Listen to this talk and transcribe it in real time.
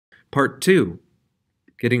Part 2,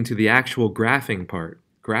 getting to the actual graphing part,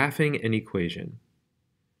 graphing an equation.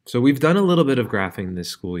 So we've done a little bit of graphing this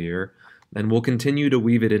school year, and we'll continue to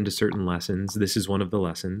weave it into certain lessons. This is one of the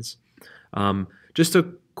lessons. Just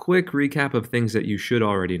a quick recap of things that you should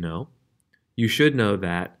already know. You should know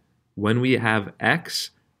that when we have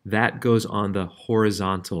x, that goes on the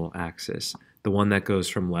horizontal axis, the one that goes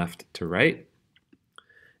from left to right.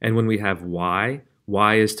 And when we have y,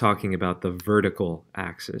 y is talking about the vertical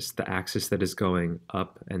axis, the axis that is going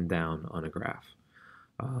up and down on a graph.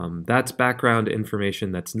 That's background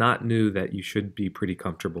information that's not new that you should be pretty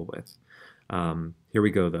comfortable with. Here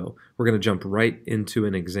we go, though. We're going to jump right into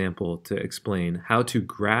an example to explain how to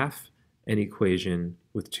graph an equation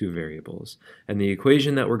with two variables. And the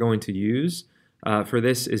equation that we're going to use for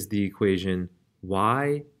this is the equation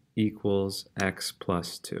y equals x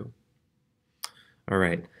plus 2. All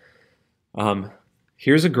right.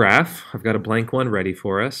 Here's a graph. I've got a blank one ready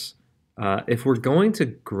for us. If we're going to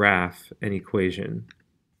graph an equation,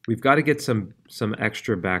 we've got to get some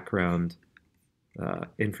extra background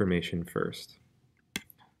information first.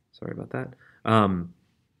 Sorry about that.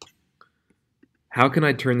 How can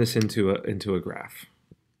I turn this into a graph?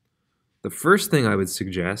 The first thing I would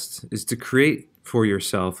suggest is to create for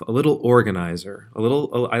yourself a little organizer.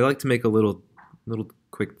 I like to make a little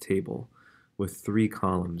quick table with 3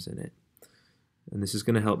 columns in it. And this is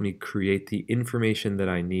going to help me create the information that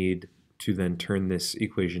I need to then turn this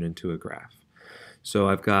equation into a graph. So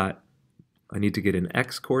I need to get an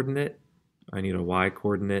x coordinate, I need a y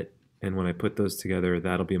coordinate, and when I put those together,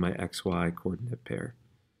 that'll be my xy coordinate pair.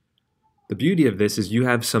 The beauty of this is you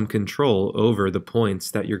have some control over the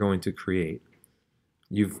points that you're going to create.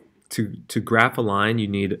 To graph a line, you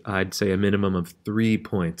need, I'd say, a minimum of 3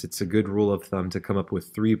 points. It's a good rule of thumb to come up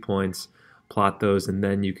with 3 points, plot those, and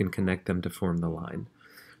then you can connect them to form the line.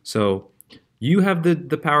 So you have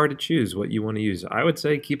the power to choose what you want to use. I would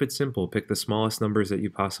say keep it simple. Pick the smallest numbers that you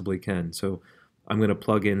possibly can. So I'm going to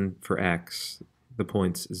plug in for x the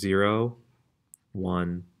points 0,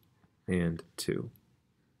 1, and 2.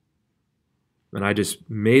 And I just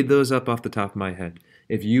made those up off the top of my head.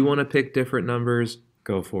 If you want to pick different numbers,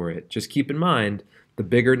 go for it. Just keep in mind, the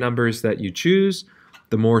bigger numbers that you choose,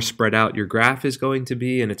 the more spread out your graph is going to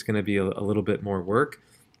be, and it's going to be a little bit more work.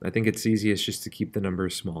 I think it's easiest just to keep the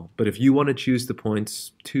numbers small. But if you want to choose the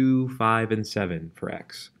points 2, 5, and 7 for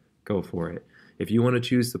x, go for it. If you want to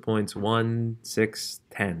choose the points 1, 6,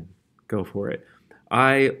 10, go for it.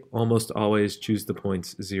 I almost always choose the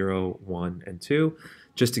points 0, 1, and 2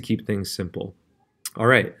 just to keep things simple. All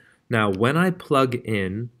right, now when I plug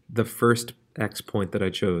in the first x point that I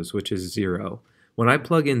chose, which is 0, when I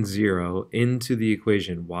plug in 0 into the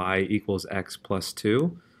equation y equals x plus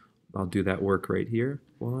 2, I'll do that work right here,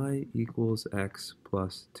 y equals x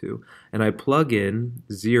plus 2. And I plug in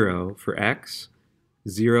 0 for x,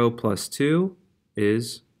 0 plus 2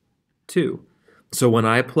 is 2. So when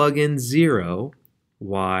I plug in 0,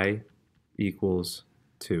 y equals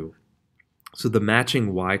 2. So the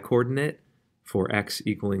matching y coordinate for x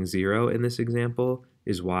equaling 0 in this example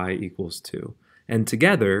is y equals 2. And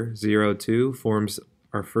together, 0, 2 forms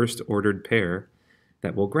our first ordered pair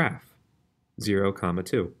that we'll graph, 0,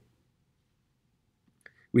 2.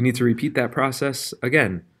 We need to repeat that process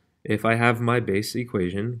again. If I have my base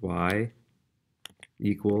equation, y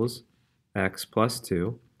equals x plus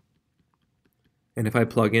 2, and if I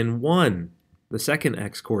plug in 1, the second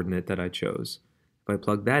x coordinate that I chose, if I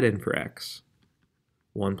plug that in for x,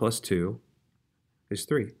 1 plus 2 is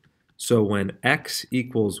 3. So when x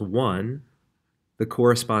equals 1, the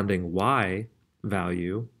corresponding y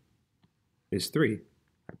value is 3.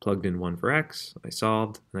 I plugged in 1 for x, I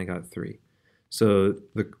solved, and I got 3. So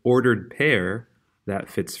the ordered pair that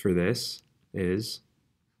fits for this is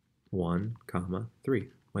 1, 3.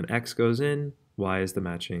 When x goes in, y is the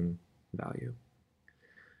matching value.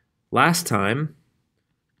 Last time,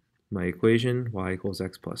 my equation, y equals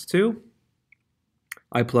x plus 2,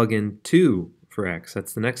 I plug in 2 for x.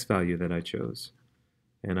 That's the next value that I chose.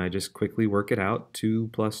 And I just quickly work it out.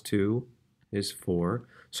 2 plus 2 is 4.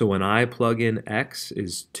 So when I plug in x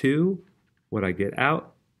is 2, what I get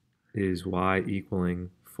out is y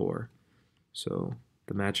equaling 4. So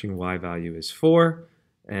the matching y value is 4,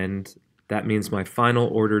 and that means my final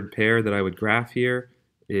ordered pair that I would graph here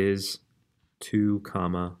is 2,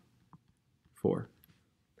 4.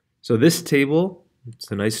 So this table,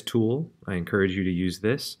 it's a nice tool. I encourage you to use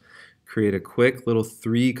this. Create a quick little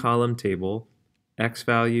 3-column table, x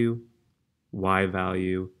value, y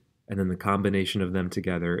value, and then the combination of them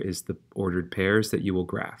together is the ordered pairs that you will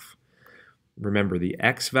graph. Remember, the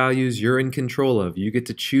x values you're in control of. You get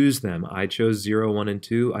to choose them. I chose 0, 1, and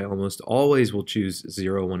 2. I almost always will choose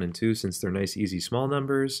 0, 1, and 2 since they're nice, easy, small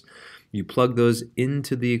numbers. You plug those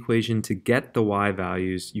into the equation to get the y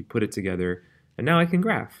values. You put it together, and now I can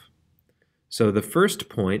graph. So the first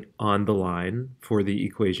point on the line for the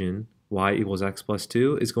equation y equals x plus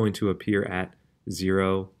 2 is going to appear at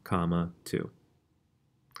 0, 2.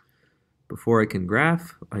 Before I can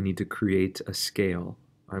graph, I need to create a scale.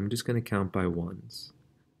 I'm just going to count by ones.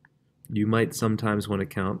 You might sometimes want to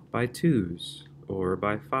count by twos, or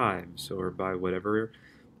by fives, or by whatever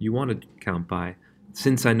you want to count by.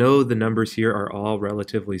 Since I know the numbers here are all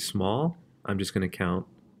relatively small, I'm just going to count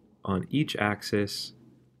on each axis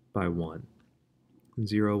by 1.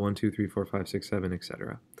 0, 1, 2, 3, 4, 5, 6, 7,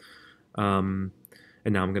 etc. And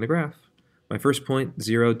now I'm going to graph. My first point,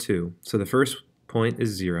 0, 2. So the first point is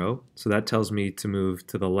 0, so that tells me to move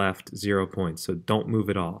to the left 0 points, so don't move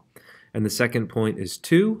at all. And the second point is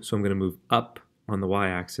 2, so I'm going to move up on the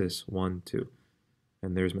y-axis 1, 2.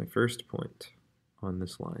 And there's my first point on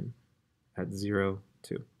this line at 0,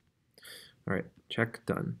 2. All right, check,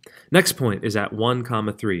 done. Next point is at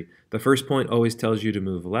 1, 3. The first point always tells you to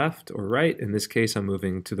move left or right. In this case, I'm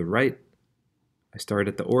moving to the right. I start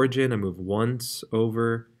at the origin, I move once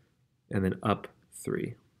over, and then up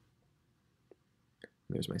 3.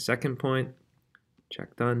 There's my second point,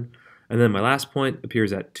 check, done. And then my last point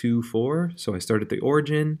appears at 2, 4. So I start at the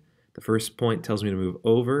origin. The first point tells me to move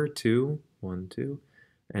over 2, 1, 2.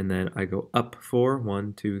 And then I go up 4,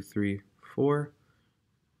 1, 2, 3, 4.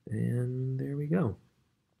 And there we go.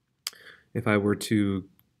 If I were to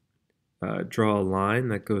draw a line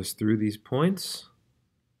that goes through these points,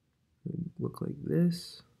 it would look like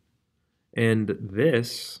this. And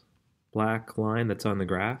this black line that's on the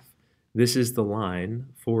graph, this is the line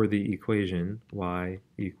for the equation y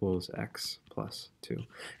equals x plus 2.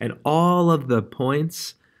 And all of the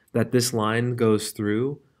points that this line goes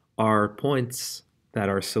through are points that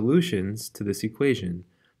are solutions to this equation.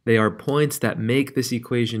 They are points that make this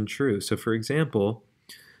equation true. So for example,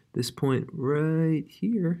 this point right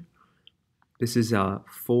here, this is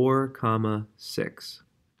 4, 6.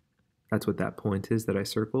 That's what that point is that I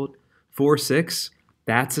circled. 4, 6.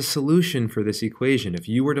 That's a solution for this equation. If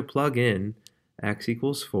you were to plug in x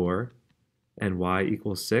equals 4 and y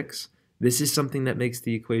equals 6, this is something that makes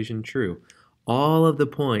the equation true. All of the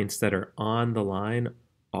points that are on the line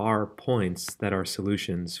are points that are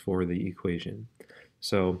solutions for the equation.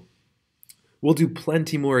 So we'll do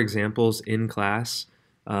plenty more examples in class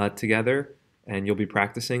together, and you'll be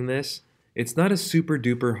practicing this. It's not a super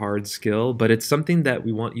duper hard skill, but it's something that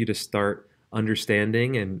we want you to start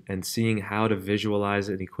understanding and seeing how to visualize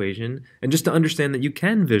an equation, and just to understand that you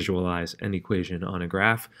can visualize an equation on a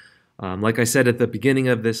graph. Like I said at the beginning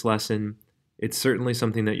of this lesson, it's certainly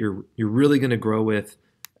something that you're really going to grow with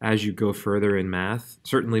as you go further in math.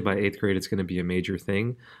 Certainly by 8th grade, it's going to be a major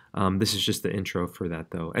thing. This is just the intro for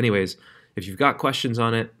that, though. Anyways, if you've got questions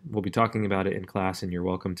on it, we'll be talking about it in class, and you're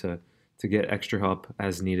welcome to get extra help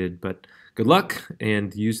as needed. But good luck,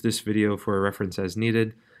 and use this video for a reference as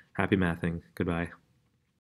needed. Happy mathing. Goodbye.